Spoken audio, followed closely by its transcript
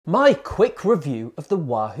My quick review of the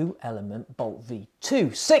Wahoo ELEMNT BOLT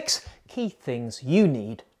V2. 6 key things you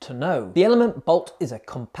need to know. The ELEMNT BOLT is a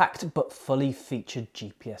compact but fully featured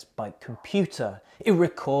GPS bike computer. It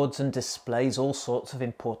records and displays all sorts of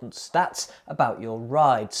important stats about your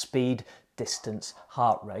ride: speed, distance,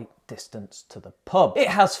 heart rate, distance to the pub. It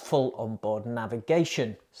has full onboard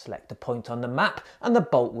navigation. Select a point on the map and the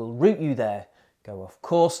Bolt will route you there. Go off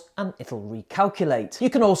course and it'll recalculate. You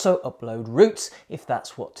can also upload routes if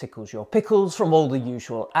that's what tickles your pickles from all the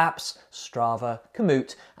usual apps, Strava,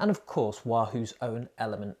 Komoot, and of course Wahoo's own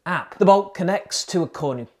Element app. The Bolt connects to a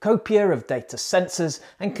cornucopia of data sensors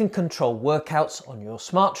and can control workouts on your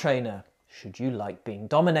smart trainer, should you like being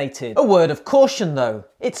dominated. A word of caution though,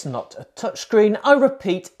 it's not a touchscreen. I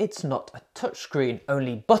repeat, it's not a touchscreen.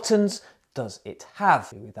 Only buttons does it have.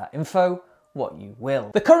 Do with that info what you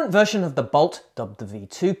will. The current version of the Bolt, dubbed the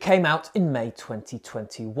V2, came out in May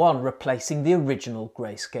 2021, replacing the original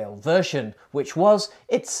grayscale version, which was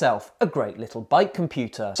itself a great little bike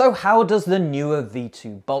computer. So how does the newer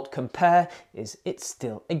V2 Bolt compare? Is it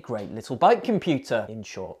still a great little bike computer? In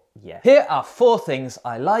short, yeah. Here are 4 things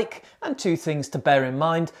I like and 2 things to bear in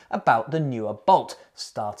mind about the newer Bolt,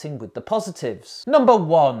 starting with the positives. Number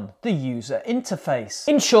 1, the user interface.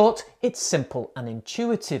 In short, it's simple and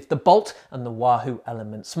intuitive. The Bolt and the Wahoo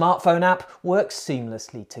ELEMNT smartphone app work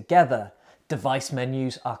seamlessly together. Device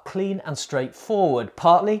menus are clean and straightforward,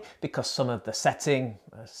 partly because some of the setting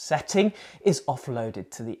is offloaded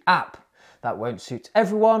to the app. That won't suit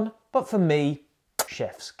everyone, but for me,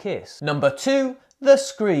 chef's kiss. Number 2, the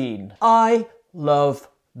screen. I love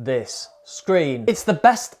this screen. It's the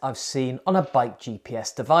best I've seen on a bike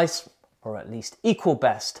GPS device, or at least equal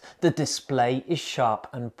best. The display is sharp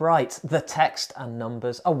and bright. The text and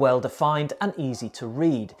numbers are well defined and easy to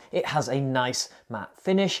read. It has a nice matte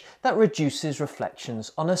finish that reduces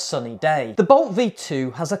reflections on a sunny day. The Bolt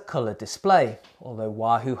V2 has a colour display, although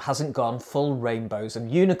Wahoo hasn't gone full rainbows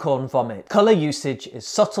and unicorn vomit. Colour usage is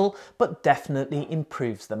subtle, but definitely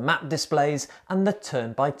improves the map displays and the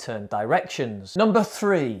turn-by-turn directions. Number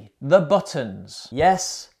 3, the buttons.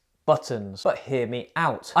 Yes, buttons, but hear me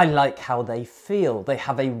out. I like how they feel. They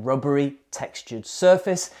have a rubbery, textured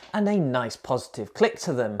surface and a nice positive click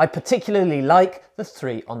to them. I particularly like the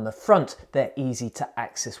 3 on the front. They're easy to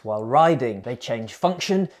access while riding. They change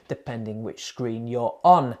function depending which screen you're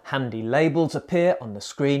on. Handy labels appear on the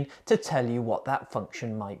screen to tell you what that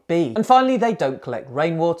function might be. And finally, they don't collect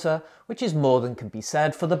rainwater, which is more than can be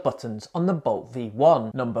said for the buttons on the Bolt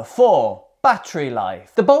V1. Number 4, battery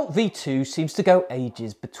life. The Bolt V2 seems to go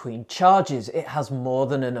ages between charges. It has more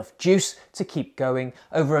than enough juice to keep going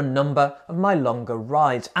over a number of my longer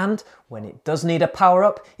rides, and when it does need a power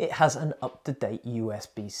up, it has an up-to-date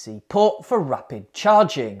USB-C port for rapid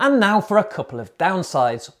charging. And now for a couple of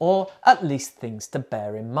downsides, or at least things to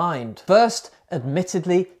bear in mind. First,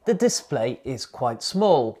 admittedly, the display is quite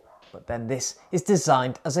small, but then this is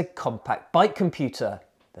designed as a compact bike computer.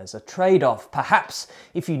 There's a trade-off. Perhaps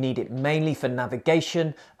if you need it mainly for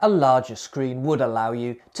navigation, a larger screen would allow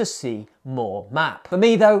you to see more map. For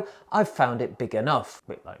me though, I've found it big enough.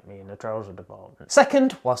 A bit like me in the trouser department.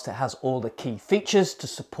 Second, whilst it has all the key features to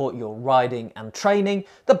support your riding and training,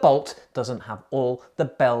 the Bolt doesn't have all the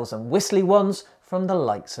bells and whistly ones from the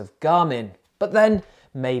likes of Garmin. But then,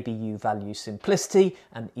 maybe you value simplicity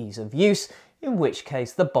and ease of use, in which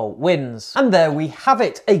case the Bolt wins. And there we have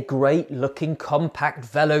it, a great looking compact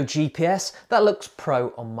Velo GPS that looks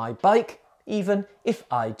pro on my bike, even if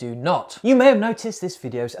I do not. You may have noticed this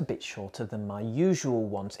video's a bit shorter than my usual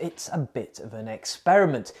ones. It's a bit of an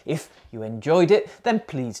experiment. If you enjoyed it, then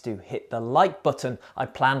please do hit the like button. I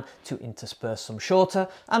plan to intersperse some shorter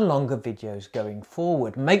and longer videos going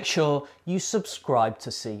forward. Make sure you subscribe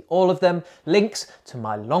to see all of them. Links to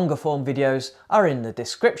my longer form videos are in the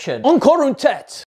description. Encore une tête!